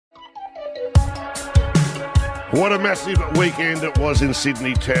What a massive weekend it was in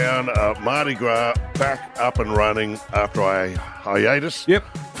Sydney town. Mardi Gras back up and running after a hiatus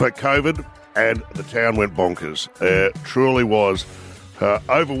for COVID, and the town went bonkers. It truly was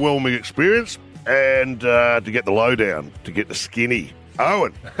overwhelming experience, and to get the lowdown, to get the skinny.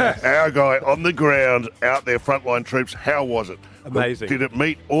 Owen, our guy on the ground, out there, frontline troops, how was it? Amazing. Did it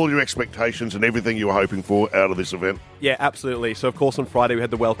meet all your expectations and everything you were hoping for out of this event? Yeah, absolutely. So, of course, on Friday we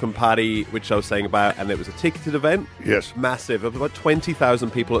had the welcome party, which I was saying about, and it was a ticketed event. Yes. Massive. About 20,000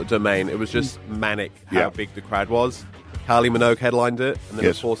 people at Domain. It was just manic how big the crowd was. Kylie Minogue headlined it, and then,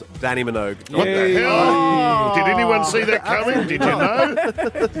 of course, Danny Minogue. What the hell? Did anyone see that coming? Did you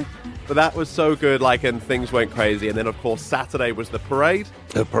know? But that was so good, and things went crazy. And then, of course, Saturday was the parade.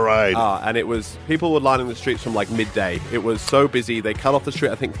 The parade. And it was, people were lining the streets from, midday. It was so busy. They cut off the street,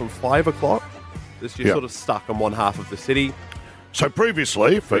 I think, from 5 o'clock. You're sort of stuck on one half of the city. So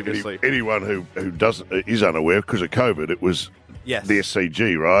previously, for anyone who is unaware, because of COVID, it was the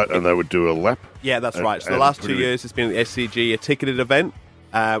SCG, right? And they would do a lap. Yeah, that's right. So the last 2 years, it's been the SCG, a ticketed event,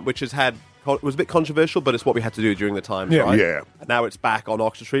 which has had... It was a bit controversial, but it's what we had to do during the times, right? Yeah. And now it's back on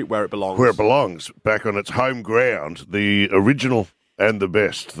Oxford Street where it belongs. Where it belongs, back on its home ground, the original and the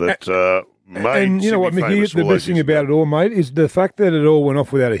best that made. And you know what, Mickey, the best thing about it all, mate, is the fact that it all went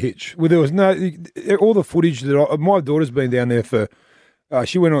off without a hitch. There was all the footage that my daughter's been down there for.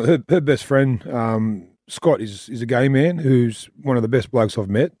 She went on her best friend Scott is a gay man who's one of the best blokes I've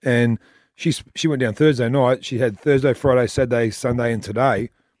met, and she went down Thursday night. She had Thursday, Friday, Saturday, Sunday, and today.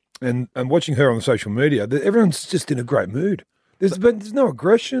 And watching her on social media, everyone's just in a great mood. There's no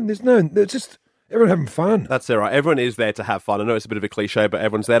aggression. There's just everyone having fun. That's it, right? Everyone is there to have fun. I know it's a bit of a cliche, but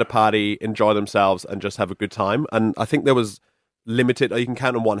everyone's there to party, enjoy themselves, and just have a good time. And I think there was limited. You can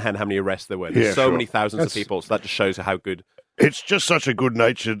count on one hand how many arrests there were. There's so many thousands of people, so that just shows how good. It's just such a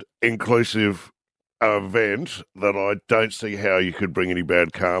good-natured, inclusive event that I don't see how you could bring any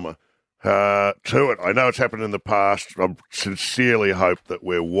bad karma to it. I know it's happened in the past. I sincerely hope that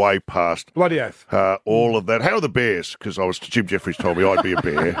we're way past bloody oath. All of that. How are the Bears? Because Jim Jeffries told me I'd be a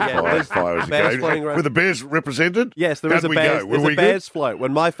bear. Five years ago. Were the Bears represented? Yes, there is a Bears. There's a Bears float.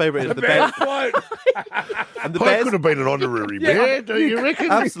 When my favourite is the Bears float. And the Bears could have been an honorary bear. Do you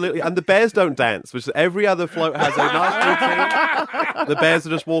reckon? Absolutely. And the Bears don't dance, which every other float has a nice routine. The Bears are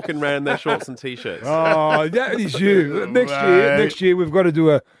just walking around in their shorts and t-shirts. Oh, that is you. Next year we've got to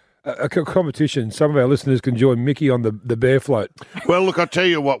do a competition. Some of our listeners can join Mickey on the bear float. Well, look, I'll tell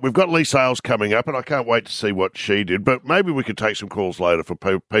you what, we've got Lee Sales coming up, and I can't wait to see what she did, but maybe we could take some calls later for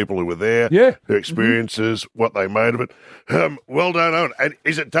people who were there, their experiences, what they made of it. Well done, Owen. And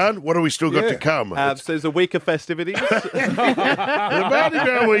is it done? What have we still got to come? So there's a week of festivities. The Mardi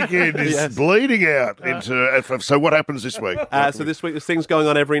Gras weekend is bleeding out into... So what happens this week? So this week there's things going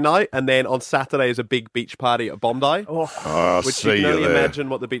on every night, and then on Saturday is a big beach party at Bondi. Which you can only imagine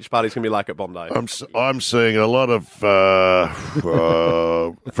what the beach party's going to be like at Bondi. I'm seeing a lot of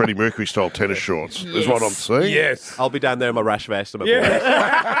Freddie Mercury style tennis shorts. Is what I'm seeing. Yes, I'll be down there in my rash vest.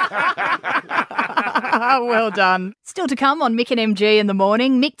 Well done. Still to come on Mick and MG in the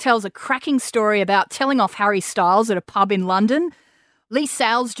morning. Mick tells a cracking story about telling off Harry Styles at a pub in London. Lee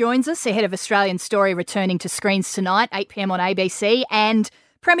Sales joins us ahead of Australian Story returning to screens tonight, 8 p.m. on ABC, and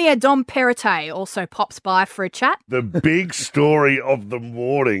Premier Dom Perrottet also pops by for a chat. The big story of the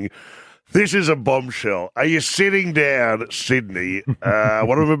morning. This is a bombshell. Are you sitting down, Sydney?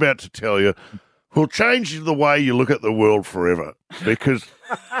 What I'm about to tell you will change the way you look at the world forever. Because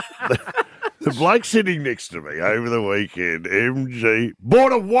the bloke sitting next to me over the weekend, MG,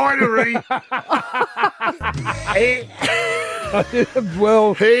 bought a winery.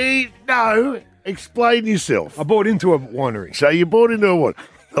 Explain yourself. I bought into a winery. So you bought into a what?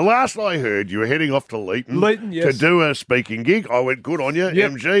 The last I heard, you were heading off to Leeton yes. to do a speaking gig. I went, good on you,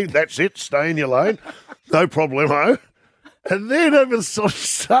 MG. That's it. Stay in your lane. No problemo. And then over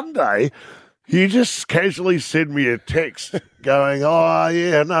Sunday, you just casually send me a text going,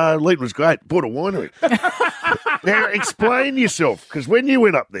 Leeton was great. Bought a winery. Now, explain yourself, because when you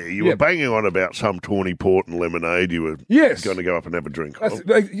went up there, you were banging on about some tawny port and lemonade. You were going to go up and have a drink.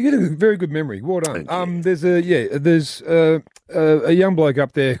 You get a very good memory. Well done. There's a young bloke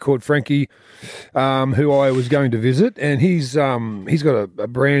up there called Frankie, who I was going to visit, and he's got a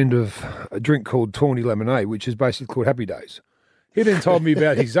brand of a drink called tawny lemonade, which is basically called Happy Days. He then told me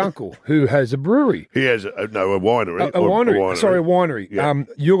about his uncle, who has a brewery. He has a winery. A winery. Sorry, a winery. Yeah.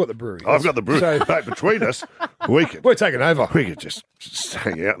 You've got the brewery. I've got the brewery. So, mate, between us, we're taking over. We could just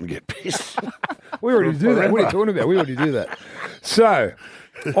hang out and get pissed. We already do that. What are you talking about? We already do that. So,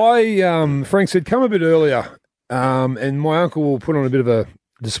 Frank said, come a bit earlier, and my uncle will put on a bit of a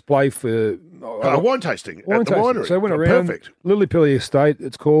display for wine tasting at the winery. So I went around. Perfect. Lillipilly Estate,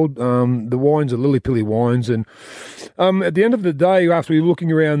 it's called. The wines are Lillipilly wines. And at the end of the day, after we were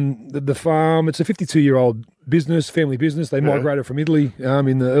looking around the farm, it's a 52-year-old business, family business. They migrated from Italy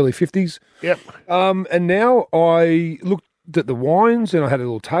in the early 50s. Yep. And now I looked at the wines and I had a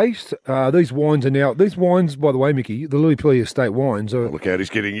little taste. These wines, by the way, Mickey, the Lillipilly Estate wines are... Look out, he's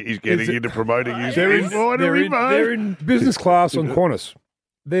getting into promoting his They're winery, mate. they're in business class on Qantas.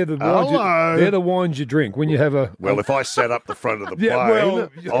 They're the wines. They're the wines you drink when you have a. Well, if I sat up the front of the plane,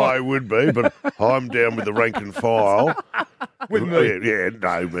 I would be, but I'm down with the rank and file. With me.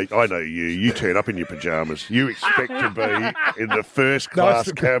 No, mate. I know you. You turn up in your pajamas. You expect to be in the first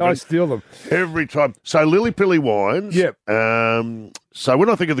class cabin. I steal them every time. So Lillipilly wines. Yep. So when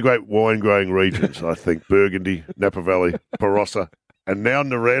I think of the great wine growing regions, I think Burgundy, Napa Valley, Barossa, and now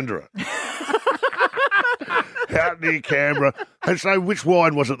Narrandera. Out near Canberra. And so which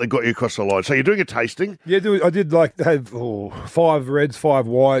wine was it that got you across the line? So you're doing a tasting? Yeah, I did have 5 reds, 5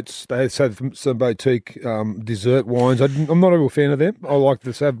 whites. They had some boutique dessert wines. I'm not a real fan of them. I like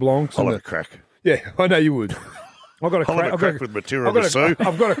the Sauv Blancs. I'll have a crack. Yeah, I know you would. I've got a crate with Tiramisu.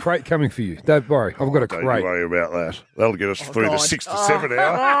 I've got a crate coming for you. Don't worry. I've got a Don't crate. Don't worry about that. That'll get us through the 6 to 7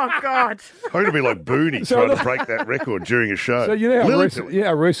 hour. Oh, God. I'm going to be like Booney trying to break that record during a show. So you know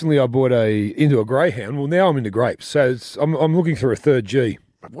how recently I bought into a greyhound. Well, now I'm into grapes. So I'm looking for a third G.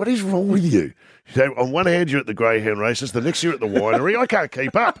 What is wrong with you? So on one hand, you're at the greyhound races. The next, you're at the winery. I can't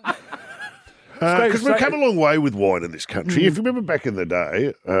keep up. Because we've come a long way with wine in this country. If you remember back in the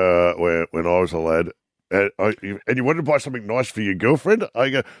day when I was a lad, and you wanted to buy something nice for your girlfriend, I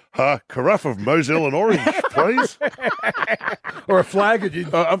go, carafe of Moselle and orange, please. Or a flagon.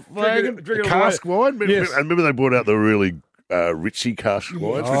 A flagon, a cask wine. Yes. And remember they brought out the really ritzy cask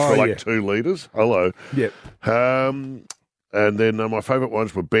wines, which were like 2 litres. Hello. Yep. And then my favourite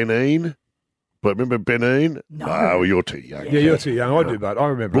ones were Benin. But remember Benin? No. Well, you're too young. Yeah, you're too young. I do, but I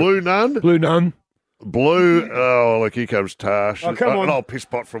remember. Blue Nun. Blue Nun. Look, here comes Tash. Oh, come on. An old piss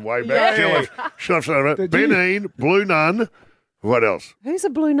pot from way back. Yeah. Shut up. Benin, Blue Nun. What else? Who's a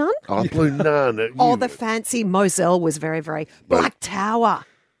Blue Nun? Oh, Blue Nun. The fancy Moselle was very, very... Black Tower.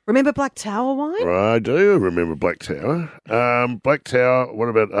 Remember Black Tower wine? I do remember Black Tower. Black Tower, what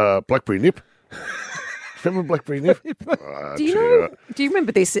about Blackberry Nip? Remember Blackberry Nip? Do you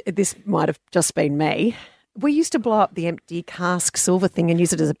remember this? This might have just been me. We used to blow up the empty cask silver thing and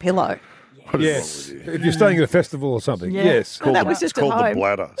use it as a pillow. Yes, if you're staying at a festival or something. Yeah. Yes, That was just it's called at home. the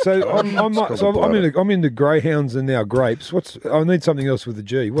bladder. So I'm into greyhounds and now grapes. I need something else with the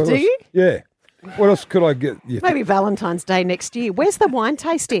G. What Do else? you? Yeah. What else could I get? Yeah. Maybe Valentine's Day next year. Where's the wine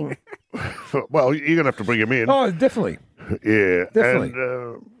tasting? Well, you're going to have to bring him in. Oh, definitely. Yeah. Definitely.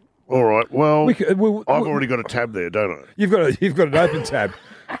 And, all right. Well, I've already got a tab there, don't I? You've got an open tab.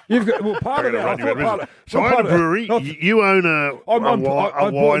 You've got part of that. So I own a brewery. You own a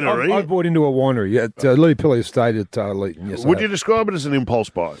winery. I bought into a winery at Lillipilly Estate at Leeton. Yes, Would you describe it as an impulse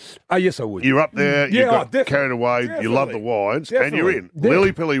buy? Yes, I would. You're up there. You got carried away. Definitely. You love the wines, and you're in.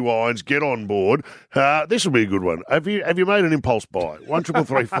 Definitely. Lillipilly Wines. Get on board. This will be a good one. Have you made an impulse buy?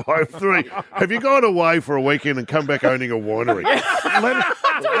 1-333-553. Have you gone away for a weekend and come back owning a winery? Let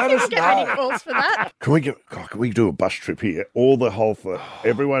us Get any know. calls for that? Can we do a bus trip here?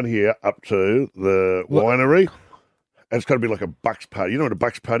 Everyone here up to the winery. And it's got to be like a Bucks party. You know when a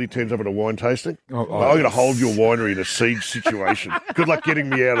Bucks party turns up at a wine tasting? I'm going to hold your winery in a siege situation. Good luck getting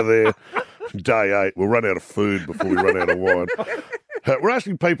me out of there. Day 8. We'll run out of food before we run out of wine. We're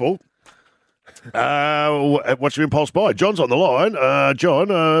asking people, what's your impulse buy? John's on the line.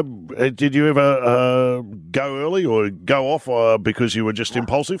 John, did you ever go early or go off because you were just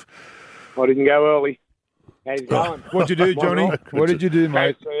impulsive? I didn't go early. How's it going? What'd you do, Johnny? What did you do,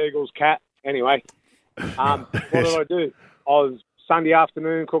 mate? Eagles, cat. Anyway, what did I do? I was Sunday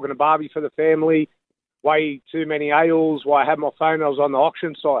afternoon cooking a barbie for the family. Way too many ales. While I had my phone, I was on the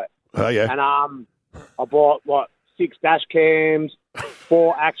auction site. Oh, yeah. And I bought, 6 dash cams,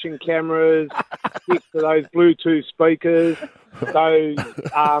 4 action cameras, 6 of those Bluetooth speakers, those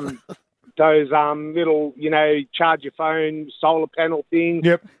little, charge your phone solar panel things.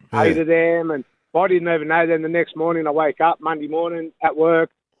 Yep. 8 of them. And I didn't even know. Then the next morning, I wake up Monday morning at work,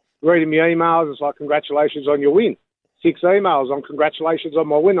 reading my emails. It's like, congratulations on your win. 6 emails on congratulations on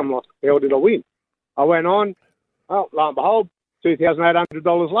my win. I'm like, how did I win? I went on. Well, lo and behold,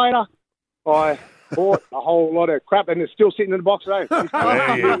 $2,800 later, I bought a whole lot of crap, and it's still sitting in the box today.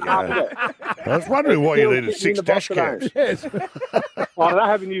 There you go. I was wondering why you needed 6 dash cams. Yes. I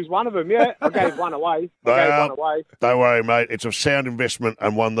haven't used one of them yet. I gave one away. Don't worry, mate. It's a sound investment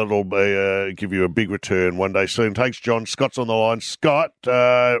and one that'll be give you a big return one day soon. Thanks, John. Scott's on the line. Scott,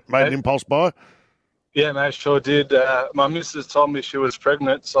 made an impulse buy? Yeah, mate, sure did. My missus told me she was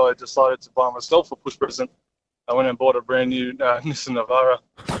pregnant, so I decided to buy myself a push present. I went and bought a brand new Nissan Navara.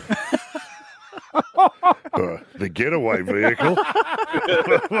 The getaway vehicle.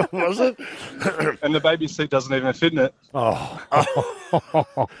 Was it? And the baby seat doesn't even fit in it. Oh.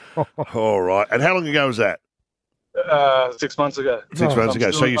 All right. And how long ago was that? 6 months ago. 6 months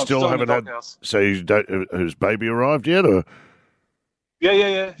ago. So you still haven't had. So you don't. Has baby arrived yet? Or?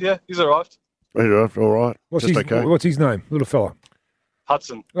 Yeah. He's arrived. He's arrived. All right. What's his name, little fella?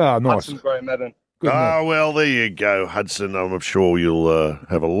 Hudson. Oh, nice. Hudson Gray Madden. Well, there you go, Hudson. I'm sure you'll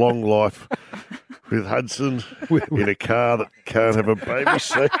have a long life with Hudson in a car that can't have a baby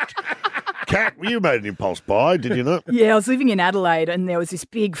seat. Kat, you made an impulse buy, did you not? Yeah, I was living in Adelaide and there was this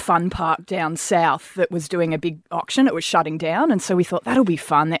big fun park down south that was doing a big auction. It was shutting down, and so we thought that'll be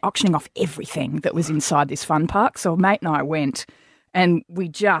fun. They're auctioning off everything that was inside this fun park. So a mate and I went, and we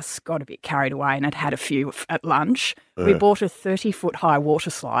just got a bit carried away and had a few at lunch. We bought a 30-foot high water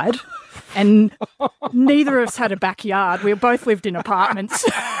slide, and neither of us had a backyard. We both lived in apartments.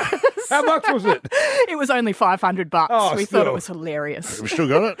 How much was it? It was only $500. Oh, we thought it was hilarious. Have we still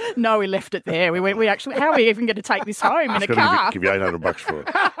got it? No, we left it there. We actually, how are we even going to take this home in a car? Give you $800 for it.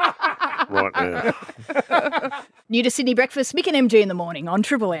 Right now. New to Sydney Breakfast, Mick and MG in the morning on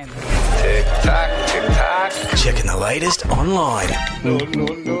Triple M. Tick tock, tick tock. Checking the latest online.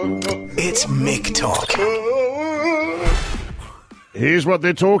 It's Mick Talk. Here's what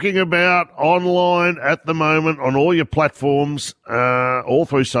they're talking about online at the moment on all your platforms, all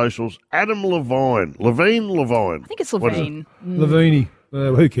through socials. Adam Levine. I think it's Levine. Levine.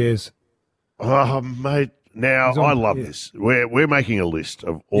 Who cares? Oh, mate. Now, I love this. We're making a list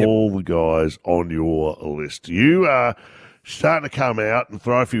of all the guys on your list. You are starting to come out and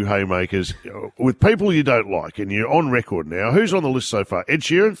throw a few haymakers with people you don't like, and you're on record now. Who's on the list so far? Ed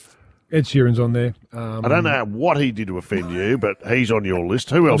Sheeran? Ed Sheeran's on there. I don't know what he did to offend you, but he's on your list.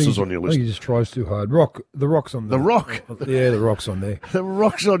 Who else is on your list? I think he just tries too hard. The Rock's on there. The Rock? Yeah, The Rock's on there. The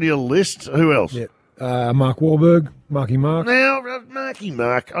Rock's on your list. Who else? Yeah. Mark Wahlberg, Marky Mark. Now, Marky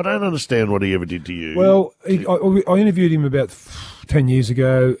Mark, I don't understand what he ever did to you. Well, I interviewed him about 10 years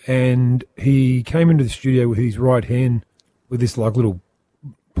ago, and he came into the studio with his right hand with this like little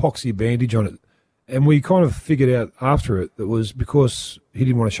poxy bandage on it. And we kind of figured out after it that was because he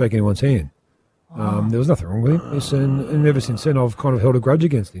didn't want to shake anyone's hand. There was nothing wrong with him. Yes, and ever since then, I've kind of held a grudge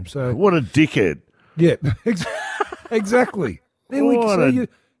against him. So what a dickhead. Yeah, exactly. There we go.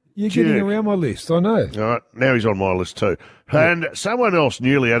 You're getting around my list, I know. All right, now he's on my list too. And someone else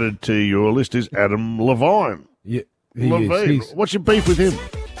newly added to your list is Adam Levine. Yeah, Levine. What's your beef with him?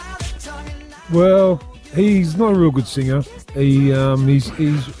 Well, he's not a real good singer. He's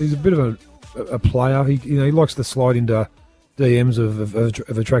a bit of a player. He likes to slide into DMs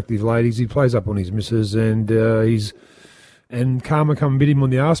of attractive ladies. He plays up on his missus, and karma come bit him on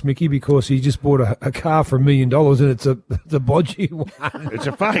the arse, Mickey, because he just bought a car for $1 million, and it's a bodgy one. It's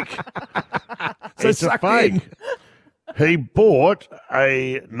a fake. So it's a fake. He bought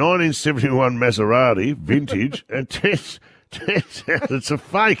a 1971 Maserati vintage, and it's a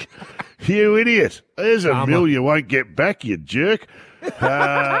fake. You idiot! There's $1 million you won't get back, you jerk.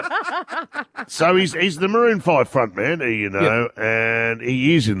 So he's the Maroon 5 frontman, and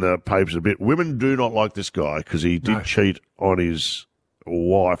he is in the papers a bit. Women do not like this guy because he did cheat on his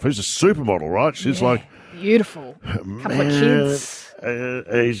wife, who's a supermodel, right? She's like beautiful. Couple of kids.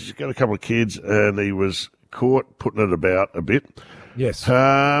 He's got a couple of kids, and he was caught putting it about a bit. Yes.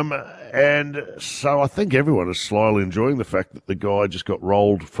 And so I think everyone is slyly enjoying the fact that the guy just got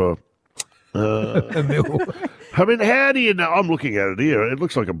rolled for. $1 million. I mean, how do you know? I'm looking at it here. It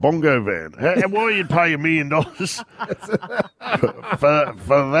looks like a bongo van. And why you'd pay $1 million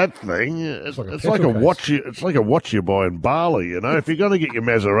for that thing? It's like a watch. It's like a watch you buy in Bali. You know, if you're going to get your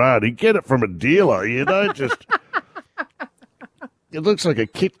Maserati, get it from a dealer. You don't just. It looks like a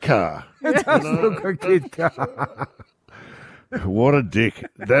kit car. It does look like a kit car. What a dick!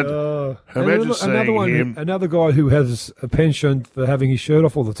 Imagine seeing him. Another guy who has a penchant for having his shirt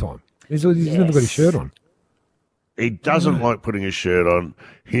off all the time. He's never got his shirt on. He doesn't like putting his shirt on.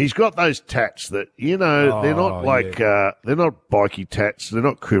 He's got those tats that, they're not like, they're not bikie tats. They're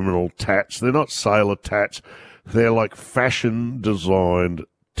not criminal tats. They're not sailor tats. They're like fashion designed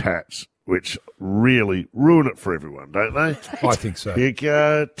tats. which really ruin it for everyone, don't they? I think so.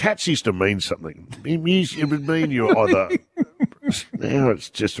 Tats used to mean something. It would mean you're either... Now it's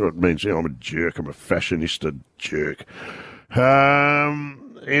just what it means. I'm a jerk. I'm a fashionista jerk.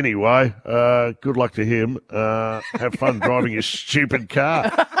 Anyway, good luck to him. Have fun driving your stupid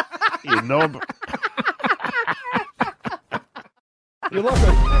car, you knob. You love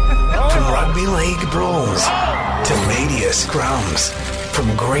it. From rugby league brawls to media scrums,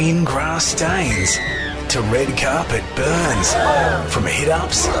 from green grass stains to red carpet burns, from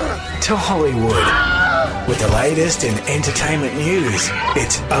hit-ups to Hollywood. With the latest in entertainment news,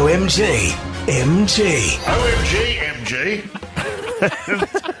 it's OMG MG. OMG MG.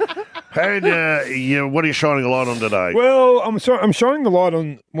 And what are you shining a light on today? Well, I'm shining the light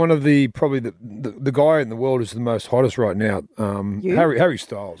on one of probably the guy in the world who's the most hottest right now, Harry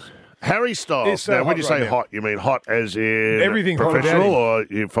Styles. Harry Styles. Now, when you say hot, you mean hot as in everything professional, or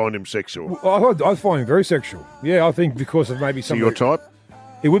you find him sexual? I find him very sexual. Yeah, I think because of maybe some. So your type?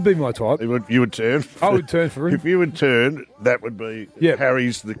 It would be my type. You would turn? I would turn for him. If you would turn, that would be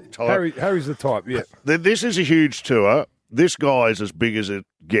Harry's the type. Harry's the type, yeah. This is a huge tour. This guy's as big as it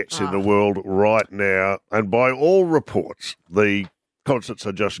gets in the world right now. And by all reports, the concerts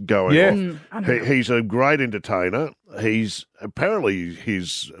are just going off. He's a great entertainer. Apparently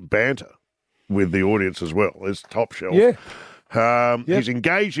his banter with the audience as well is top shelf. Yeah. He's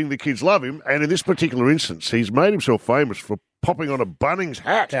engaging. The kids love him. And in this particular instance, he's made himself famous for popping on a Bunnings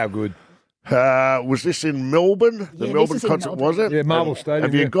hat. How good. Was this in Melbourne? The Melbourne concert, was it? Yeah, Marvel Stadium.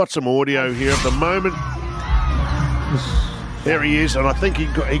 Have you got some audio here at the moment? There he is, and I think he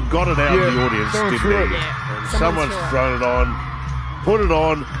got it out of the audience, didn't he? Yeah. Someone's thrown it on, put it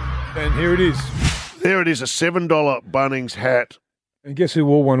on. And here it is. There it is, a $7 Bunnings hat. And guess who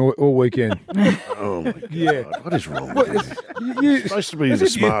wore one all weekend? Oh, my God. Yeah. What is wrong with you? You're supposed to be the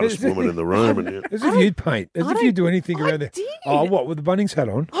smartest woman in the room. As if you'd paint. As if you'd do anything around there. Did. Oh, what, with the Bunnings hat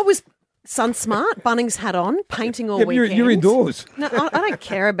on? I was sun smart, Bunnings hat on, painting all weekend. You're indoors. No, I don't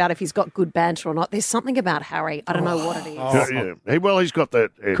care about if he's got good banter or not. There's something about Harry. I don't know what it is. Yeah. Well, he's got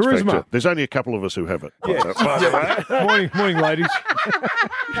that Charisma. factor. There's only a couple of us who have it. Yeah. Morning, ladies.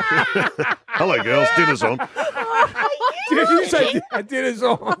 Hello, girls. Dinner's on. Did you say dinner's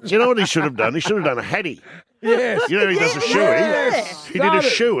on? Do you know what he should have done? He should have done a hattie. Yes. You know he does a shoey? Yes. He did a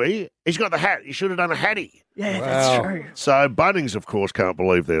shoey. He's got the hat. He should have done a hattie. Yeah, that's true. So Bunnings, of course, can't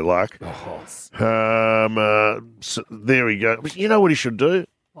believe their luck. So there we go. You know what he should do?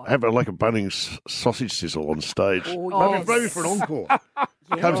 Have a Bunnings sausage sizzle on stage. Maybe for an encore.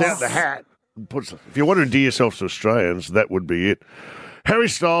 Comes out the hat. And puts. If you want to endear yourself to Australians, that would be it. Harry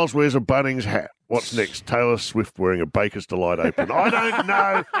Styles wears a Bunnings hat. What's next? Taylor Swift wearing a Baker's Delight apron. I don't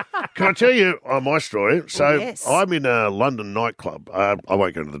know. Can I tell you my story? So I'm in a London nightclub. I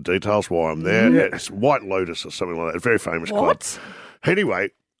won't go into the details why I'm there. It's White Lotus or something like that. A very famous club.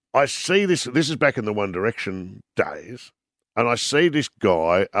 Anyway, I see this. This is back in the One Direction days. And I see this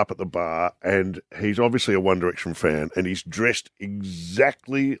guy up at the bar, and he's obviously a One Direction fan, and he's dressed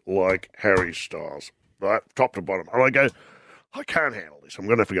exactly like Harry Styles, right, top to bottom. And I go, I can't handle this. I'm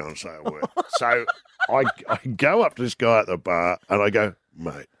going to have to go and say a word. So I go up to this guy at the bar, and I go,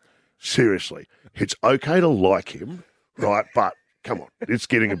 mate, seriously, it's okay to like him, right, but come on, it's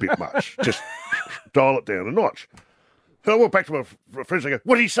getting a bit much. Just dial it down a notch. And I walk back to my friends, I go,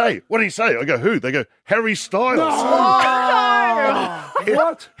 what did he say? What did he say? I go, who? They go, Harry Styles.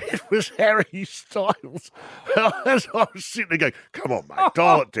 What? It was Harry Styles. As I was sitting there going, come on, mate,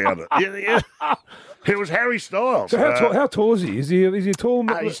 dial it down. It was Harry Styles. So how tall is he? Is he tall?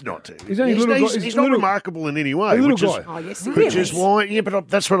 No, he's not too. He's only a little guy. He's not remarkable in any way. A little guy. Oh, yes, he Which is why, but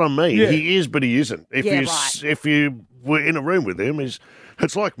that's what I mean. Yeah. He is, but he isn't. If you were in a room with him, it's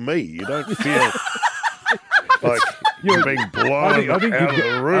like me. You don't feel like you're being blown out of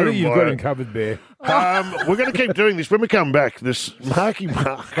the room. I think you've got him covered, Bear. We're going to keep doing this. When we come back, this Marky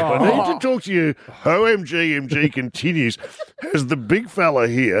Mark, I need to talk to you. OMG continues as the big fella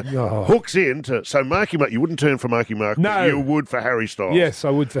here hooks into. So Marky Mark, you wouldn't turn for Marky Mark, no. But you would for Harry Styles. Yes, I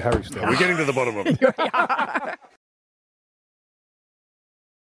would for Harry Styles. We're getting to the bottom of it.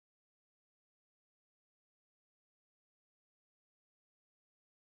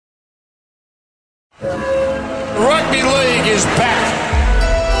 Rugby league is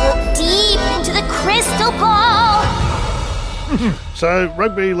back. Deep into the crystal ball. So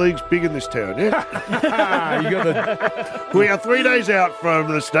rugby league's big in this town, yeah? We are 3 days out from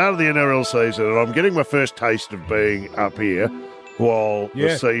the start of the NRL season, and I'm getting my first taste of being up here while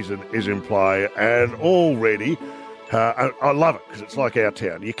the season is in play. And already, I love it because it's like our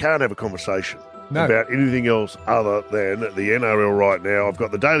town. You can't have a conversation about anything else other than the NRL right now. I've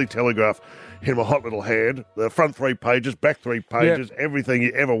got the Daily Telegraph in my hot little hand, the front 3 pages, back 3 pages, everything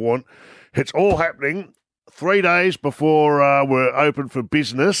you ever want. It's all happening 3 days before we're open for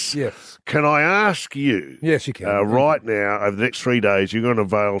business. Yes. Can I ask you? Yes, you can. Right now, over the next 3 days, you're going to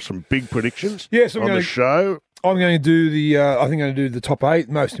unveil some big predictions Yes, on the show. I'm going to do I think I'm going to do the top 8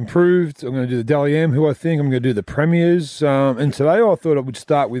 most improved. I'm going to do the Dally M, who I think. I'm going to do the premiers. And today I thought I would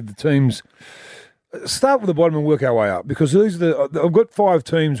start with the teams. Start with the bottom and work our way up, because I've got 5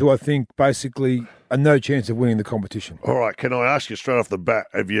 teams who I think basically are no chance of winning the competition. All right, can I ask you straight off the bat,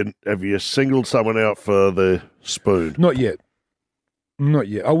 have you singled someone out for the spoon? Not yet.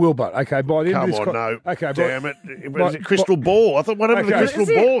 I will, but okay. By the end Come of this, on, no. Okay, damn it! Was it crystal ball? I thought, what happened to the crystal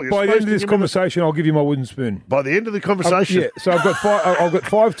ball? By the end of this conversation, I'll give you my wooden spoon. By the end of the conversation, So I've got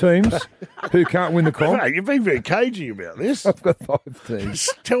 5 teams who can't win the comp. You've been very cagey about this. I've got 5 teams.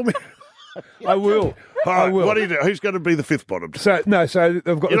 Tell me. I will. All right, I will. What do you do? Who's going to be the 5th bottom? So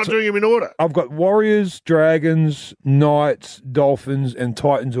I've got. You're not doing them in order. I've got Warriors, Dragons, Knights, Dolphins, and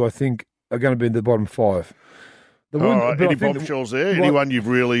Titans, who I think are going to be in the bottom 5. All right. Any bombshells there? Anyone you've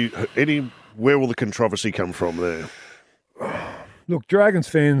really? Where will the controversy come from there? Look, Dragons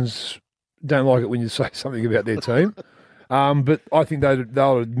fans don't like it when you say something about their team. But I think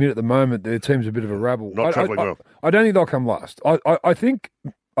they'll admit at the moment their team's a bit of a rabble. Not travelling well. I don't think they'll come last. I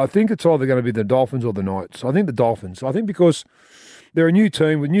think it's either going to be the Dolphins or the Knights. I think the Dolphins. I think because they're a new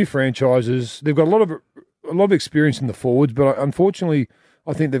team with new franchises. They've got a lot of experience in the forwards, but unfortunately,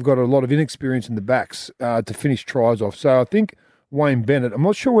 I think they've got a lot of inexperience in the backs to finish tries off. So I think Wayne Bennett, I'm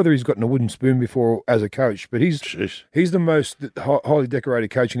not sure whether he's gotten a wooden spoon before as a coach, but he's the most highly decorated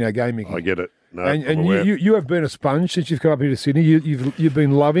coach in our game, Mickey. I get it. No, and you have been a sponge since you've come up here to Sydney. You've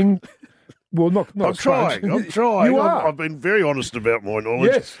been loving. Well, not I'm trying. You are. I've been very honest about my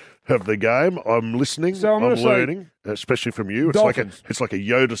knowledge of the game. I'm listening. So I'm learning, especially from you. It's like a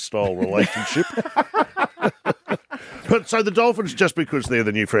Yoda style relationship. But so the Dolphins, just because they're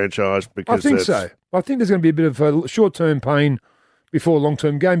the new franchise, because I think so. I think there's going to be a bit of a short-term pain before a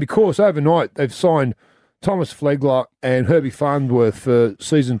long-term game, because overnight they've signed Thomas Flegler and Herbie Farnworth for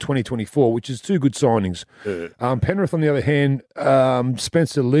season 2024, which is 2 good signings. Yeah. Penrith, on the other hand,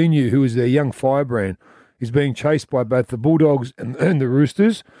 Spencer Leniu, who is their young firebrand, is being chased by both the Bulldogs and the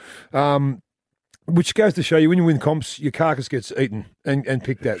Roosters, which goes to show you when you win comps, your carcass gets eaten and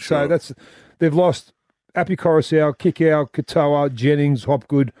picked at. Sure. So they've lost Api Coruscant, Kikau, Katoa, Jennings,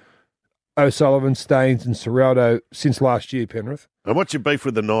 Hopgood, O'Sullivan, Staines and Serraldo since last year, Penrith. And what's your beef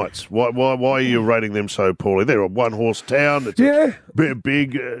with the Knights? Why are you rating them so poorly? They're a one-horse town. It's a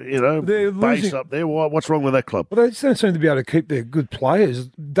big, base up there. What's wrong with that club? Well, they just don't seem to be able to keep their good players.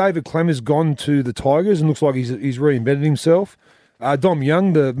 David Clemmer's gone to the Tigers and looks like he's reinvented himself. Dom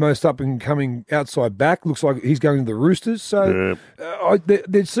Young, the most up-and-coming outside back, looks like he's going to the Roosters. So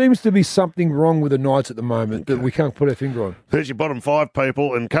there seems to be something wrong with the Knights at the moment that we can't put our finger on. There's your bottom 5,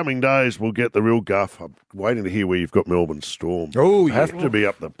 people. In coming days, we'll get the real guff. I'm waiting to hear where you've got Melbourne Storm. Oh, yeah. Have to be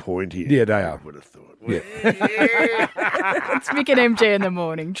up the point here. Yeah, they are. I would have thought. Yeah. It's Mick and MJ in the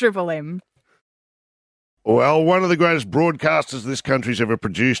morning. Triple M. Well, one of the greatest broadcasters this country's ever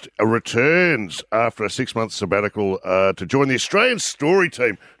produced returns after a 6-month sabbatical to join the Australian Story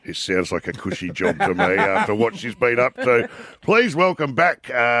team. This sounds like a cushy job to me after what she's been up to. Please welcome back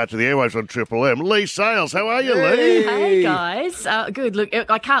to the airwaves on Triple M, Lee Sales. How are you, Lee? Hey, guys. Good. Look,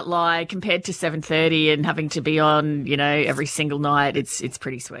 I can't lie. Compared to 7:30 and having to be on, every single night, it's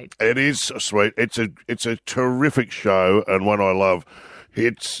pretty sweet. It is sweet. It's a terrific show and one I love.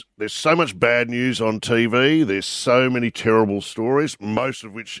 There's so much bad news on TV. There's so many terrible stories, most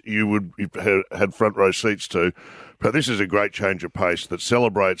of which you had front row seats to. But this is a great change of pace that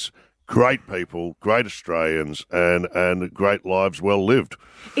celebrates great people, great Australians, and great lives well lived.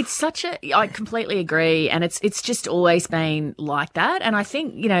 It's I completely agree, and it's just always been like that. And I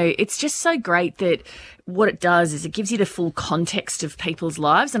think, it's just so great that what it does is it gives you the full context of people's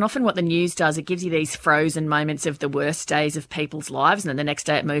lives. And often what the news does, it gives you these frozen moments of the worst days of people's lives, and then the next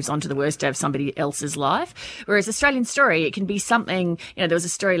day it moves on to the worst day of somebody else's life. Whereas Australian Story, it can be something, there was a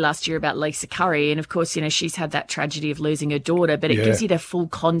story last year about Lisa Curry, and of course, she's had that tragedy of losing her daughter, but it gives you the full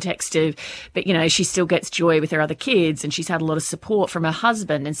context of, but she still gets joy with her other kids, and she's had a lot of support from her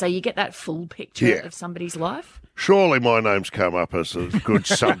husband. And so you get that full picture of somebody's life. Surely my name's come up as a good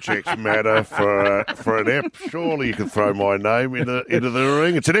subject matter for an ep. Surely you can throw my name into the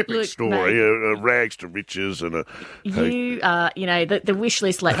ring. It's an epic story, rags to riches, and the wish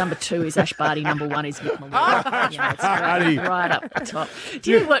list. Like number 2 is Ash Barty, number 1 is Mick Malloy. It's right up the top.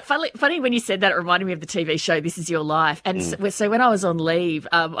 Do you know what? Funny when you said that, it reminded me of the TV show This Is Your Life. And so when I was on leave,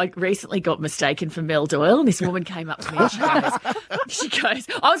 I recently got mistaken for Mel Doyle, and this woman came up to me and she goes,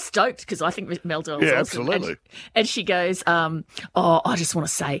 I was stoked because I think Mel Doyle's awesome. Absolutely. And she goes, I just want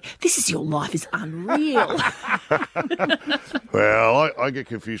to say, This Is Your Life is unreal. Well, I get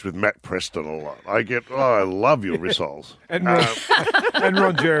confused with Matt Preston a lot. I love your rissoles. And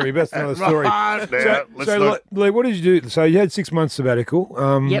Ron Jeremy, that's another story. Lee, what did you do? So you had 6 months sabbatical.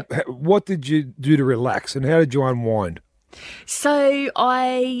 Yep. What did you do to relax, and how did you unwind? So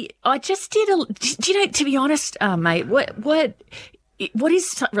I just did to be honest, mate, what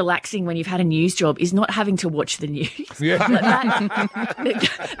is relaxing when you've had a news job is not having to watch the news. Yeah.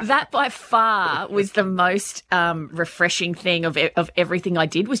 That by far was the most refreshing thing of everything I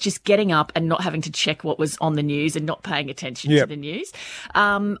did, was just getting up and not having to check what was on the news and not paying attention to the news.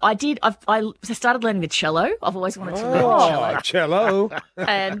 I started learning the cello. I've always wanted to learn the cello.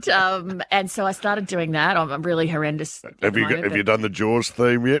 And so I started doing that. I'm really horrendous. Have you done the Jaws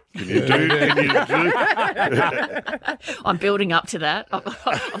theme yet? Can you do? I'm building up to that.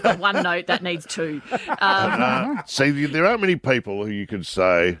 I've got one note that needs 2. See, there aren't many people who you could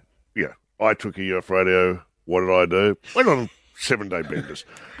say, I took a year off radio. What did I do? Went on 7-day benders.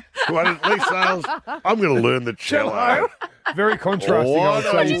 At least sales, I'm going to learn the cello. Very contrasting, I would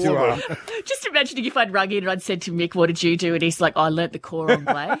say you two are. Just imagining if I'd rung in and I'd said to Mick, what did you do? And he's like, I learnt the cor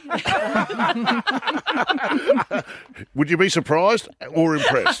anglais. Would you be surprised or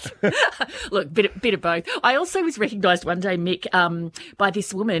impressed? Look, bit of both. I also was recognised one day, Mick, by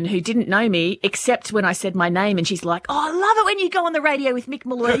this woman who didn't know me except when I said my name, and she's like, I love it when you go on the radio with Mick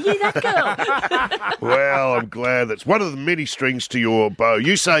Malloy. Are you that girl? Well, I'm glad that's one of the many strings to your bow.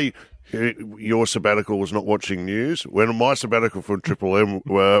 You say your sabbatical was not watching news, when my sabbatical from Triple M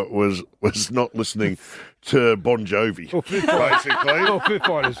was not listening to Bon Jovi, basically. Foo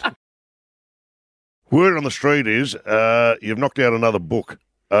Fighters. Word on the street is you've knocked out another book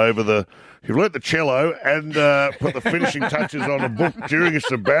you've learnt the cello and put the finishing touches on a book during a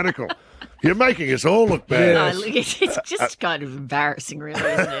sabbatical. You're making us all look bad. No, it's just kind of embarrassing, really,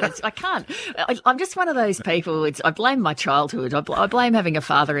 isn't it? I'm just one of those people. I blame my childhood. I blame having a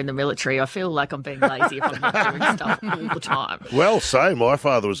father in the military. I feel like I'm being lazy if I'm not doing stuff all the time. Well, my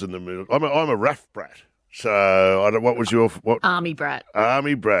father was in the military. I'm a RAF brat. So, what was your... Army brat.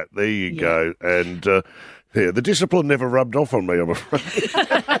 Army brat. There you go. And... the discipline never rubbed off on me, I'm afraid.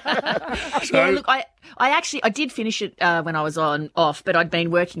 Look, I did finish it when I was off, but I'd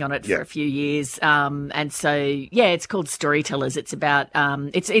been working on it for a few years. And so, it's called Storytellers. It's about,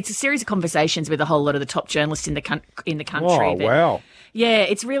 it's a series of conversations with a whole lot of the top journalists in the country. Oh, wow. Yeah,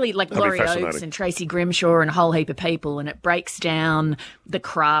 it's really like Laurie Oakes and Tracy Grimshaw and a whole heap of people, and it breaks down the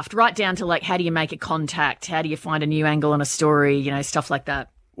craft right down to like, how do you make a contact? How do you find a new angle on a story? Stuff like that.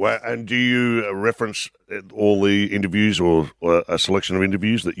 Well, and do you reference all the interviews or a selection of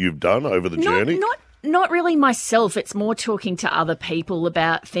interviews that you've done over the journey? Not really myself. It's more talking to other people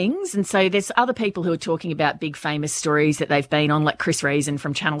about things. And so there's other people who are talking about big famous stories that they've been on, like Chris Reason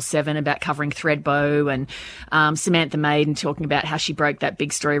from Channel 7 about covering Threadbow, and Samantha Maiden talking about how she broke that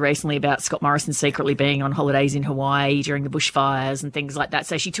big story recently about Scott Morrison secretly being on holidays in Hawaii during the bushfires and things like that.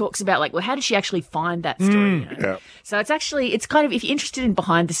 So she talks about like, well, how did she actually find that story? Yeah. So it's kind of, if you're interested in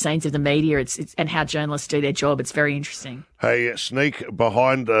behind the scenes of the media, it's and how journalists do their job, it's very interesting. Hey, sneaky look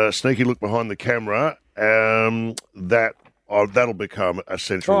behind the camera. That'll become a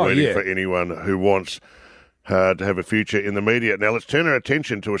central reading for anyone who wants to have a future in the media. Now, let's turn our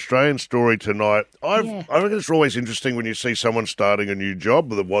attention to Australian Story tonight. I think it's always interesting when you see someone starting a new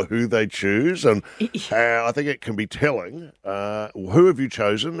job, who they choose, and I think it can be telling. Who have you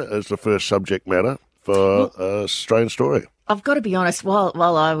chosen as the first subject matter for Australian Story? I've got to be honest, while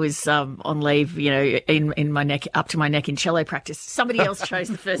I was on leave, in my neck, up to my neck in cello practice, somebody else chose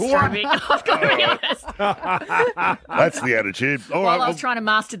the first story. I've got to be honest. That's the attitude. While I was trying to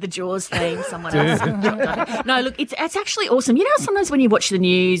master the Jaws theme, someone else. No, look, it's actually awesome. Sometimes when you watch the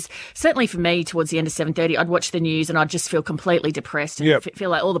news, certainly for me, towards the end of 7:30, I'd watch the news and I'd just feel completely depressed and feel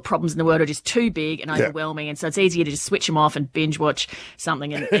like all the problems in the world are just too big and overwhelming. And so it's easier to just switch them off and binge watch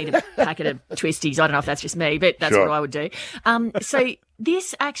something and eat a packet of twisties. I don't know if that's just me, but that's what I would do. So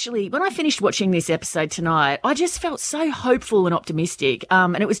this actually, when I finished watching this episode tonight, I just felt so hopeful and optimistic.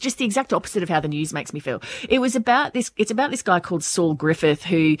 And it was just the exact opposite of how the news makes me feel. It's about this guy called Saul Griffith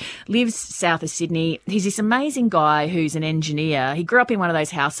who lives south of Sydney. He's this amazing guy who's an engineer. He grew up in one of those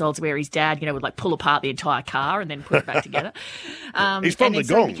households where his dad, would like pull apart the entire car and then put it back together. He's from the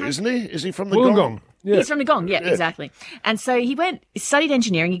Gong, isn't he? Is he from the Gong? Yeah. He's from the Gong, yeah, exactly. And so he studied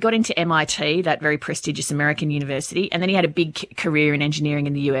engineering. He got into MIT, that very prestigious American university, and then he had a big career in engineering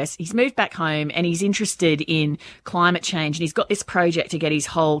in the US. He's moved back home and he's interested in climate change, and he's got this project to get his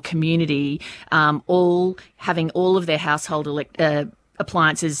whole community all having all of their household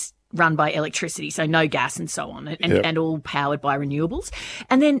appliances run by electricity, so no gas and so on, and all powered by renewables.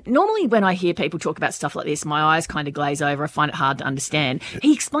 And then normally when I hear people talk about stuff like this, my eyes kind of glaze over. I find it hard to understand.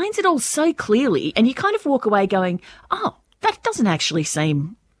 He explains it all so clearly, and you kind of walk away going, oh, that doesn't actually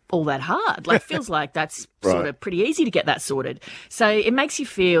seem all that hard. Like, feels like that's sort of pretty easy to get that sorted. So it makes you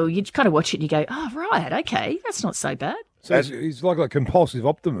feel, you kind of watch it and you go, oh, right, okay, that's not so bad. So he's like a compulsive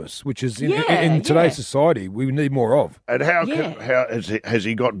optimist, which is in today's society we need more of. And how has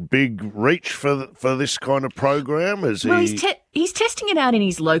he got big reach for this kind of program? He's testing it out in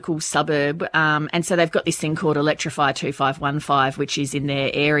his local suburb, and so they've got this thing called Electrify 2515, which is in their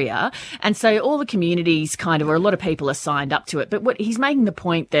area, and so all the communities or a lot of people are signed up to it. But what he's making the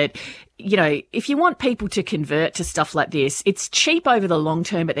point that, if you want people to convert to stuff like this, it's cheap over the long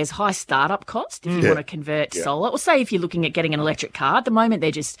term, but there's high startup cost if you want to convert to solar. Or say if you're looking at getting an electric car, at the moment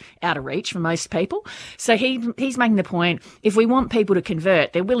they're just out of reach for most people. So he's making the point, if we want people to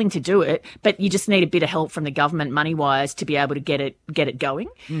convert, they're willing to do it, but you just need a bit of help from the government money-wise to be able to get it going.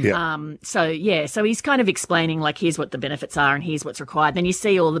 So he's kind of explaining, like, here's what the benefits are and here's what's required. Then you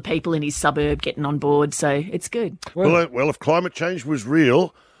see all the people in his suburb getting on board, so it's good. Well, if climate change was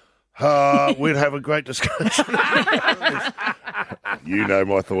real, we'd have a great discussion. You know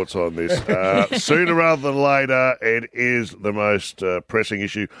my thoughts on this. Sooner rather than later, it is the most pressing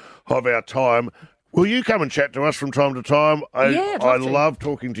issue of our time. Will you come and chat to us from time to time? I love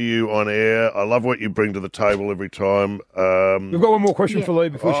talking to you on air. I love what you bring to the table every time. We've got one more question for Lee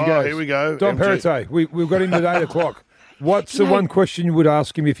before she goes. Here we go. Dom Perrottet, we've got him at 8 o'clock. What's the one question you would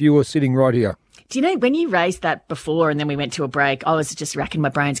ask him if you were sitting right here? Do you know, when you raised that before and then we went to a break, I was just racking my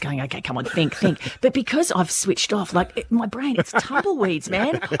brains going, okay, come on, think. But because I've switched off, my brain, it's tumbleweeds,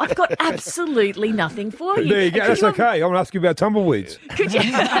 man. I've got absolutely nothing for you. There you go. That's okay. I want to ask you about tumbleweeds. Could you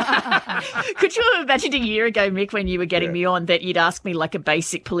have imagined a year ago, Mick, when you were getting me on, that you'd ask me like a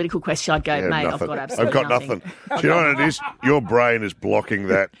basic political question? I'd go, mate, nothing. I've got nothing. Do you know what it is? Your brain is blocking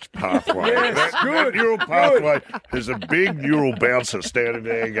that pathway. Yes, that neural pathway. There's a big neural bouncer standing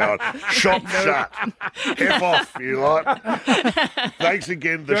there going, shop shut. F off, you like. Thanks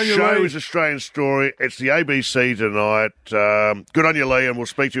again. The show is Australian Story. It's the ABC tonight. Good on you, Lee, and we'll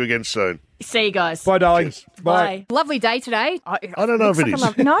speak to you again soon. See you guys. Bye, darling. Cheers. Bye. Lovely day today. I don't know if it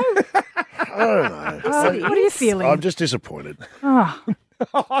is. No? I don't know. What are you feeling? I'm just disappointed. Oh.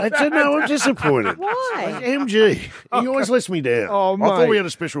 I'm disappointed. Why? MG, he always lets me down. Oh, I thought mate. we had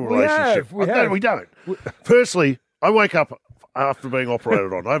a special relationship. We have. No, we don't. Firstly, I wake up after being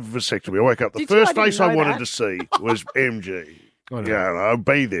operated on. I have a vasectomy. I wake up. The first face I wanted to see was MG. I know. Yeah, I'd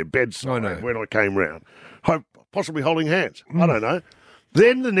be there, bedside, when I came round. Possibly holding hands. I don't know.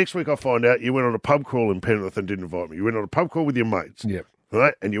 Then the next week I find out you went on a pub crawl in Penrith and didn't invite me. You went on a pub crawl with your mates. Yep.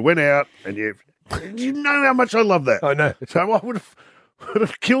 Right? And you went out and you know how much I love that. I know. So I would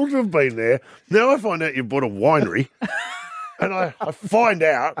have killed to have been there. Now I find out you bought a winery. And I find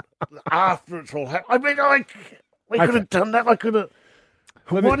out after it's all happened. I mean, we could have done that. I could have.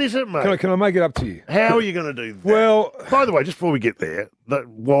 What is it, mate? Can I make it up to you? How are you going to do that? Well, by the way, just before we get there, that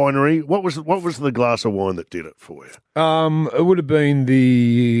winery. What was the glass of wine that did it for you? It would have been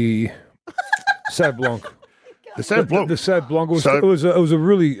the Sauv Blanc. The Sauv Blanc. The Sauv Blanc was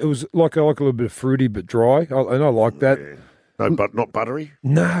it was like a little bit fruity but dry, and I like that. Yeah. No, but not buttery.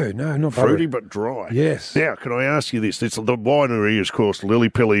 No, not fruity buttery. but dry. Yes. Now, can I ask you this? The winery is, of course, Lily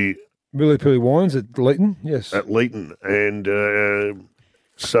Pilly Wines at Leeton. Yes, at Leeton, and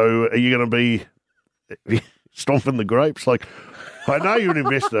so are you going to be stomping the grapes? Like, I know you're an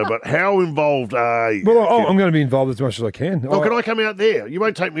investor, but how involved are you? Well, I'm going to be involved as much as I can. Well, can I come out there? You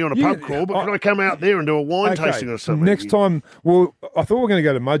won't take me on a pub crawl, but can I come out there and do a wine tasting or something? Next time, well, I thought we were going to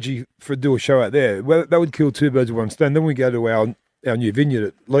go to Mudgee do a show out there. Well, that would kill two birds with one stone. Then we go to our new vineyard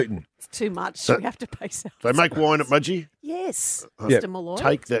at Leeton. It's too much. So, we have to pace out. They make wine at Mudgee? Yes, Mr. Malloy.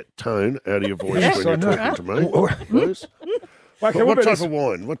 Take that tone out of your voice when you're talking to me, please. Okay, what type of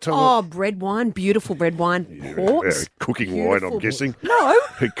wine? What type of red wine, beautiful red wine, port. cooking wine, I'm guessing. No.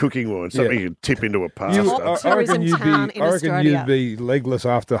 Cooking wine, something you can tip into a pasta. I reckon you'd be legless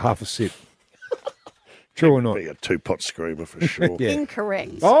after half a sip. True or not? Be a 2-pot screamer for sure. Yeah.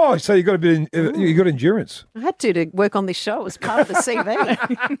 Incorrect. Oh, so you got a bit. You got endurance. I had to work on this show as part of the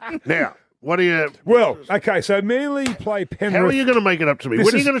CV. Now, what do you... Well, okay, so Manly play Penrith. How are you going to make it up to me?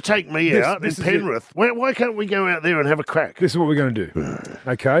 When are you going to take me out in Penrith? Why can't we go out there and have a crack? This is what we're going to do.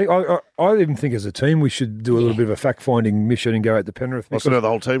 Okay, I even think as a team we should do a little bit of a fact-finding mission and go out to Penrith. I know the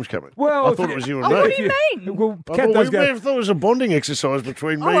whole team's coming. Well, I thought it was you and me. What do you mean? Well, I thought it was a bonding exercise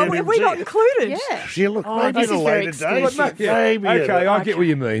between me and have we not included? Yeah. Yeah, look, maybe in a later day. Okay, I get what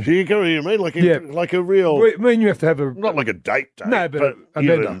you mean. Do you get what you mean? Like a real... I mean, you have to have a... Not like a date day. No, but a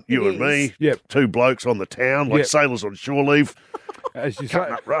bender. You and me, Yep. 2 blokes on the town, like sailors on shore leave. As you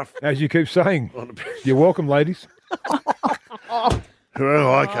Cutting up rough. As you keep saying. You're welcome, ladies. Oh,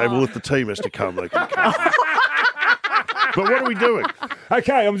 okay, well, if the team has to come, they can come. But what are we doing?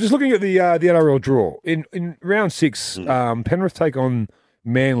 Okay, I'm just looking at the NRL draw. In round 6, Penrith take on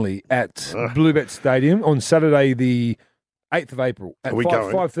Manly at Bluebet Stadium on Saturday, the 8th of April at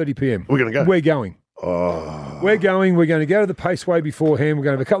 5:30 p.m. We're going to go. We're going. Oh. We're going to go to the Paceway beforehand. We're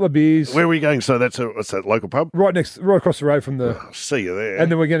going to have a couple of beers. Where are we going? So what's that, local pub? Right across the road from the... See you there.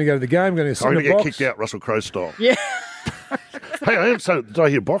 And then we're going to go to the game. We're going to sit in the get box. kicked out Russell Crowe style. Yeah. Hey, so did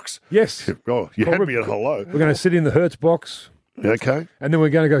I hear box? Yes. Oh, you had me at hello. We're going to sit in the Hertz box. Okay. And then we're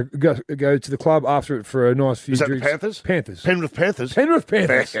going to go to the club after it for a nice few drinks. Is that drinks. the Panthers? Panthers. Penrith Panthers? Penrith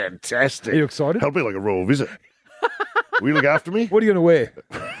Panthers. Fantastic. Are you excited? That'll be like a royal visit. Will you look after me? What are you going to wear?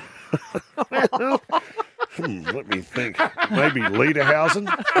 Let me think. Maybe Lederhausen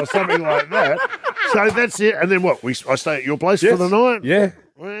or something like that. So that's it. And then what? I stay at your place for the night? Yeah.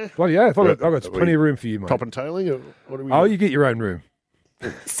 Where? Bloody yeah. I've got plenty of room for you, mate. Top and tailing? Or what do we you get your own room.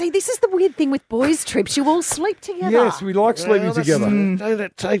 See, this is the weird thing with boys' trips. You all sleep together. Yes, we like sleeping together.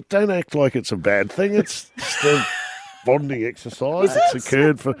 Don't act like it's a bad thing. It's just a bonding exercise. It's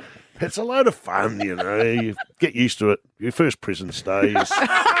occurred for... It's a load of fun, you know. You get used to it. Your first prison stays.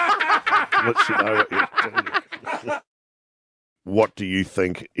 Lets you know what you're doing. What do you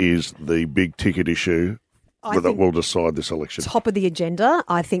think is the big ticket issue that will decide this election? Top of the agenda.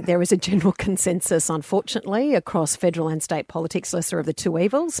 I think there is a general consensus, unfortunately, across federal and state politics, lesser of the two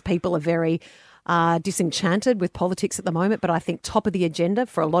evils. People are very disenchanted with politics at the moment, but I think top of the agenda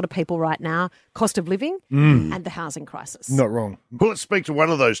for a lot of people right now, cost of living and the housing crisis. Not wrong. Well, let's speak to one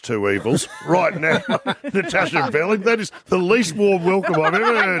of those two evils right now. Natasha Belling. That is the least warm welcome I've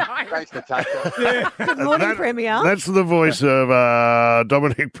ever heard. Thanks, Natasha. Good morning, Premier. That's the voice of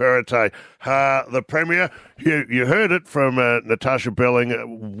Dominic Perrottet. The Premier, you heard it from Natasha Belling.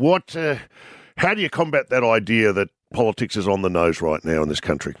 How do you combat that idea that politics is on the nose right now in this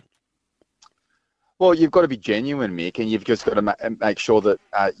country? Well, you've got to be genuine, Mick, and you've just got to make sure that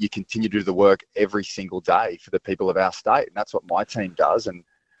you continue to do the work every single day for the people of our state. And that's what my team does. And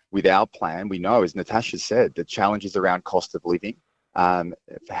with our plan, we know, as Natasha said, the challenges around cost of living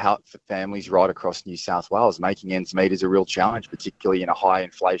for families right across New South Wales. Making ends meet is a real challenge, particularly in a high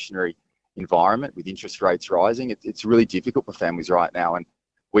inflationary environment with interest rates rising. It's really difficult for families right now. And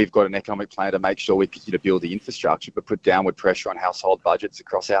we've got an economic plan to make sure we continue to build the infrastructure, but put downward pressure on household budgets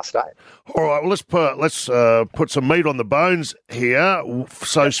across our state. All right, well, let's put some meat on the bones here.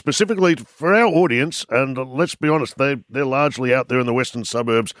 So specifically for our audience, and let's be honest, they're largely out there in the western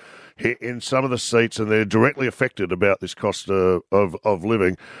suburbs in some of the seats, and they're directly affected about this cost of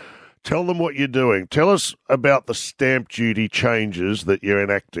living. Tell them what you're doing. Tell us about the stamp duty changes that you're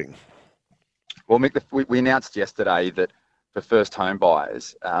enacting. Well, Mick, we announced yesterday that for first home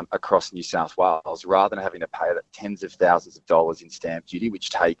buyers across New South Wales, rather than having to pay tens of thousands of dollars in stamp duty, which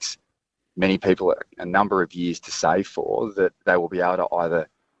takes many people a number of years to save for, that they will be able to either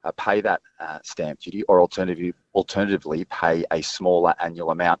pay that stamp duty or alternatively pay a smaller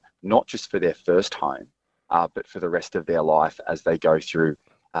annual amount, not just for their first home, but for the rest of their life as they go through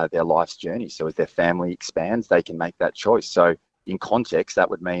their life's journey. So as their family expands, they can make that choice. So in context, that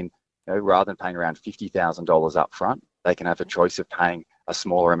would mean, rather than paying around $50,000 up front, they can have a choice of paying a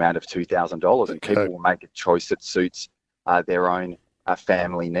smaller amount of $2,000, and people will make a choice that suits their own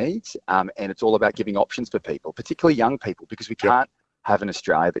family needs. And it's all about giving options for people, particularly young people, because we can't have an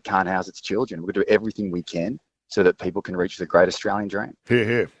Australia that can't house its children. We're going to do everything we can so that people can reach the great Australian dream.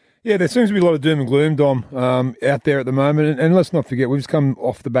 Here. Yeah, there seems to be a lot of doom and gloom, Dom, out there at the moment. And let's not forget, we've just come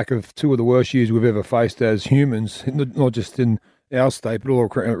off the back of two of the worst years we've ever faced as humans, not just in our state, but all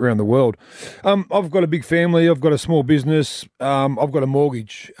around the world. I've got a big family. I've got a small business. I've got a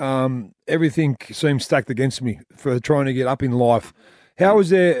mortgage. Everything seems stacked against me for trying to get up in life. How is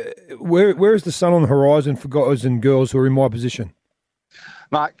there? Where is the sun on the horizon for guys and girls who are in my position?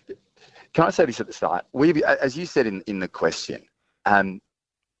 Mark, can I say this at the start? As you said in the question,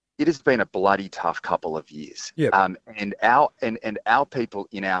 it has been a bloody tough couple of years. Yep. And our people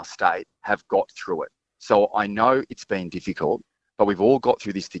in our state have got through it. So I know it's been difficult, but we've all got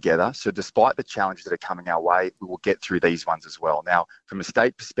through this together. So despite the challenges that are coming our way, we will get through these ones as well. Now, from a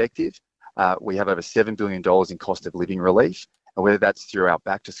state perspective, we have over $7 billion in cost of living relief, and whether that's through our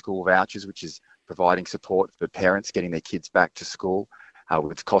back to school vouchers, which is providing support for parents getting their kids back to school,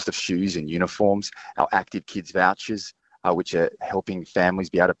 with the cost of shoes and uniforms, our active kids vouchers, which are helping families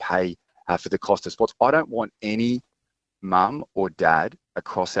be able to pay for the cost of sports. I don't want any mum or dad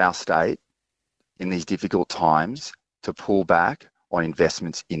across our state in these difficult times to pull back on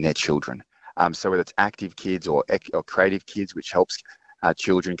investments in their children. So whether it's active kids or creative kids, which helps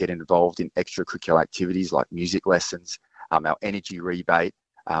children get involved in extracurricular activities like music lessons, our energy rebate,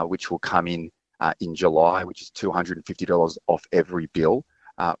 which will come in July, which is $250 off every bill.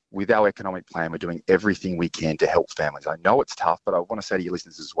 With our economic plan, we're doing everything we can to help families. I know it's tough, but I want to say to your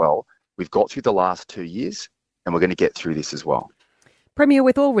listeners as well, we've got through the last 2 years and we're going to get through this as well. Premier,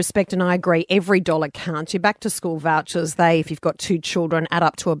 with all respect, and I agree, every dollar counts. Your back-to-school vouchers, if you've got 2 children, add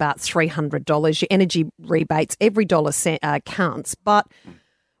up to about $300. Your energy rebates, every dollar counts. But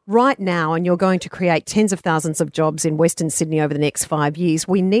right now, and you're going to create tens of thousands of jobs in Western Sydney over the next 5 years,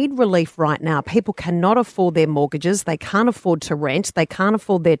 we need relief right now. People cannot afford their mortgages, they can't afford to rent, they can't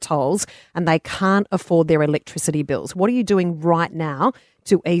afford their tolls, and they can't afford their electricity bills. What are you doing right now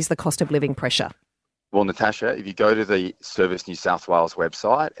to ease the cost of living pressure? Well, Natasha, if you go to the Service New South Wales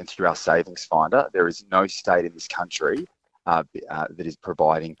website and through our savings finder, there is no state in this country that is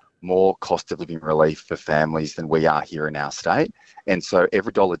providing more cost of living relief for families than we are here in our state. And so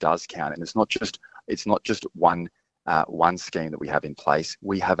every dollar does count. And it's not just one scheme that we have in place.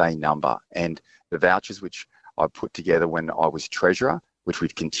 We have a number. And the vouchers which I put together when I was Treasurer, which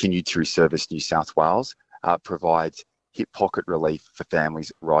we've continued through Service New South Wales, provides hip pocket relief for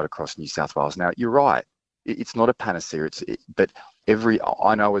families right across New South Wales. Now, you're right. It's not a panacea. But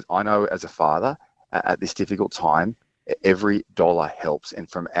I know as a father at this difficult time, every dollar helps.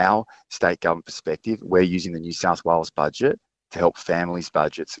 And from our state government perspective, we're using the New South Wales budget to help families'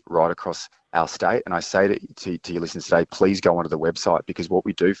 budgets right across our state. And I say to your listeners today, please go onto the website, because what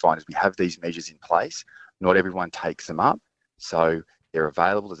we do find is we have these measures in place. Not everyone takes them up. So they're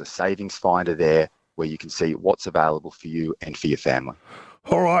available. There's a savings finder there where you can see what's available for you and for your family.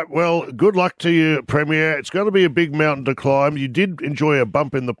 All right, well, good luck to you, Premier. It's going to be a big mountain to climb. You did enjoy a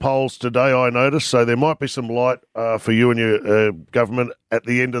bump in the polls today, I noticed, so there might be some light for you and your government at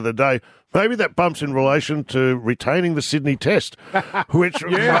the end of the day. Maybe that bump's in relation to retaining the Sydney Test, which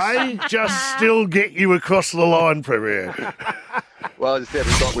may just still get you across the line, Premier. Well, as I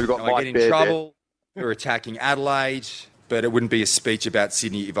said, we've got I get in trouble for attacking Adelaide, but it wouldn't be a speech about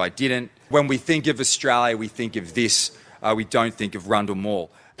Sydney if I didn't. When we think of Australia, we think of this. We don't think of Rundle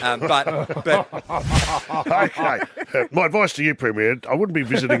Mall. But okay. My advice to you, Premier, I wouldn't be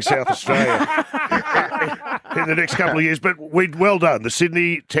visiting South Australia in the next couple of years, but well done. The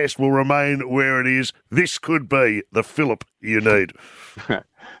Sydney Test will remain where it is. This could be the fillip you need.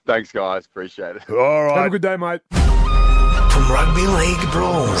 Thanks, guys. Appreciate it. All right. Have a good day, mate. From rugby league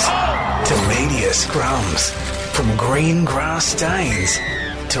brawls to media scrums, from green grass stains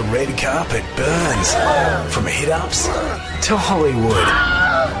to red carpet burns, from hit-ups to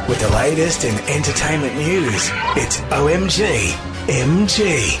Hollywood. With the latest in entertainment news, it's OMG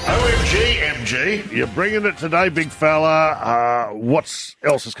MG. OMG MG. You're bringing it today, big fella. What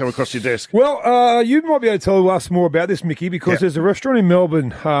else has come across your desk? Well, you might be able to tell us more about this, Mickey, because there's a restaurant in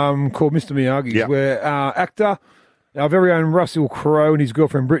Melbourne called Mr. Miyagi's where actor, our very own Russell Crowe, and his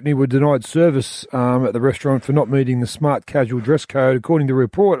girlfriend Brittany were denied service at the restaurant for not meeting the smart casual dress code, according to the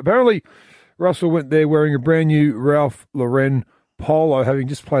report. Apparently, Russell went there wearing a brand new Ralph Lauren polo, having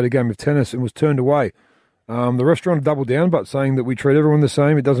just played a game of tennis, and was turned away. The restaurant doubled down, but saying that we treat everyone the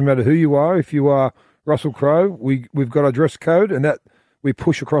same. It doesn't matter who you are. If you are Russell Crowe, we've got a dress code, and that we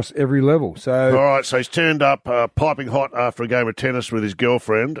push across every level. So, all right, so he's turned up piping hot after a game of tennis with his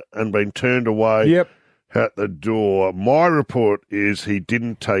girlfriend and been turned away at the door. My report is he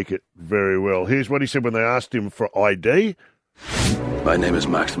didn't take it very well. Here's what he said when they asked him for ID. My name is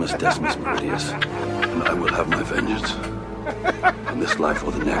Maximus Decimus Meridius, and I will have my vengeance. in this life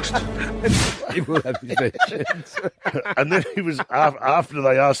or the next. He will have his vengeance. And then he was, after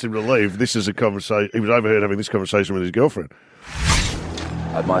they asked him to leave, this is a conversation, he was overheard having this conversation with his girlfriend.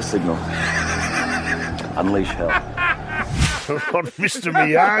 At my signal, unleash hell. On Mr.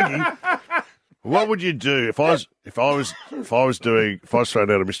 Miyagi. What would you do if I was thrown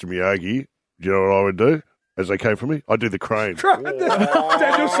out of Mr. Miyagi? Do you know what I would do as they came for me? I'd do the crane.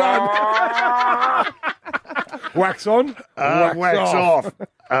 Daniel's son. Wax on, wax off.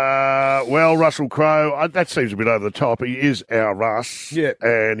 Well, Russell Crowe, that seems a bit over the top. He is our Russ,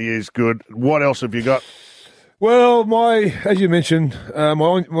 and he is good. What else have you got? Well, as you mentioned, my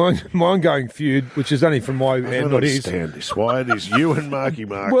ongoing feud, which is only from my end, not his. I don't understand this. Why it is you and Marky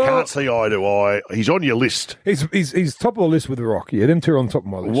Mark can't see eye to eye. He's on your list. He's top of the list with The Rock. Yeah, them two are on top of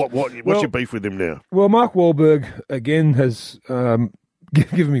my list. What's your beef with him now? Well, Mark Wahlberg, again, has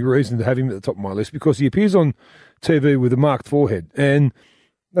given me reason to have him at the top of my list because he appears on TV with a marked forehead, and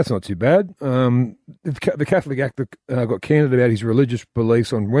that's not too bad. The Catholic actor got candid about his religious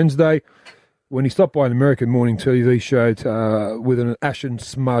beliefs on Wednesday when he stopped by an American morning TV show with an ashen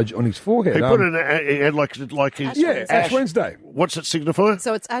smudge on his forehead. He put he had like his Ash Wednesday. What's it signify?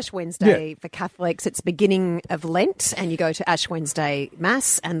 So it's Ash Wednesday for Catholics. It's beginning of Lent, and you go to Ash Wednesday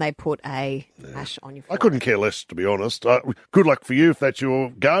Mass, and they put a ash on your forehead. I couldn't care less, to be honest. Good luck for you if that's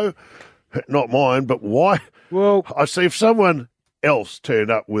your go. Not mine, but why? Well, I see if someone else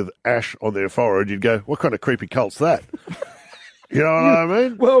turned up with ash on their forehead, you'd go, what kind of creepy cult's that? You know what I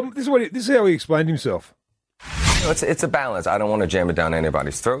mean? Well, this is how he explained himself. It's a balance. I don't want to jam it down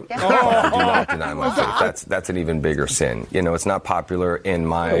anybody's throat. I do not deny my faith. That's an even bigger sin. It's not popular in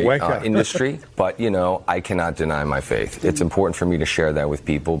my industry, but, I cannot deny my faith. It's important for me to share that with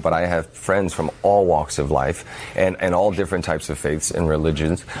people, but I have friends from all walks of life and all different types of faiths and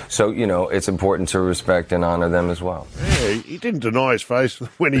religions. So, it's important to respect and honor them as well. Yeah, he didn't deny his faith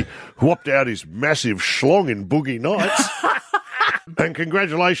when he whopped out his massive schlong in Boogie Nights. And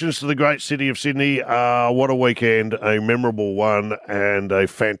congratulations to the great city of Sydney. What a weekend, a memorable one, and a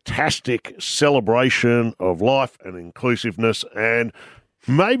fantastic celebration of life and inclusiveness. And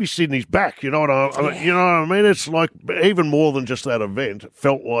maybe Sydney's back. You know what I mean? It's like even more than just that event. It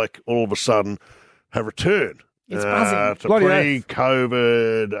felt like all of a sudden a return. It's buzzing. To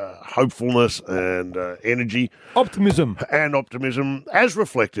pre-COVID hopefulness and energy. Optimism, as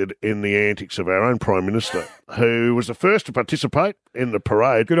reflected in the antics of our own Prime Minister, who was the first to participate in the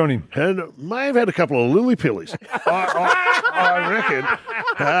parade. Good on him. And may have had a couple of lily pillies, I reckon,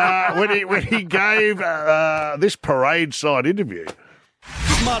 when he gave this parade side interview.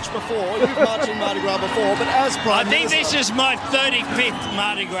 You've marched in Mardi Gras before, but as Prime Minister... I think this is my 35th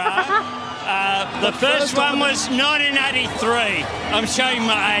Mardi Gras. The first one was 1983. I'm showing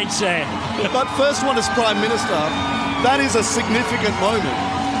my age there. But first one as Prime Minister, that is a significant moment.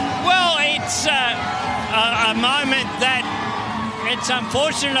 Well, it's a moment that it's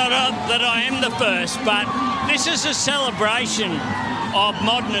unfortunate that I am the first, but this is a celebration of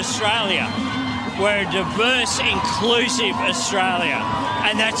modern Australia. We're a diverse, inclusive Australia,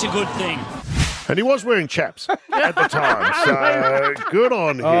 and that's a good thing. And he was wearing chaps at the time, so good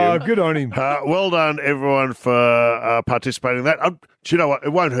on him. Oh, good on him. Well done, everyone, for participating in that. Do you know what? It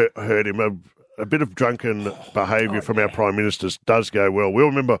won't hurt him. A bit of drunken behaviour from our Prime Ministers does go well. We'll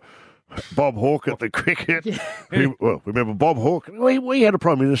remember Bob Hawke at the cricket. Remember Bob Hawke? We had a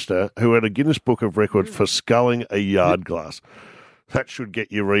Prime Minister who had a Guinness Book of Records for sculling a yard glass. That should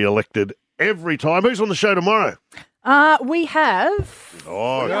get you re-elected every time. Who's on the show tomorrow? We have...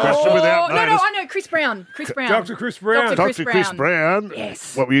 question without notice. No, I know, Chris Brown. Dr. Chris Brown. Dr. Chris Brown.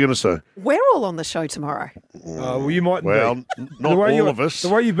 Yes. What were you going to say? We're all on the show tomorrow. Well, you might be. Not all of us. The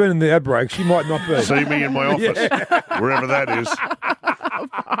way you've been in the ad breaks, you might not be. See me in my office, wherever that is.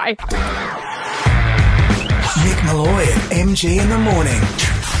 Bye. Mick Malloy, MG in the morning.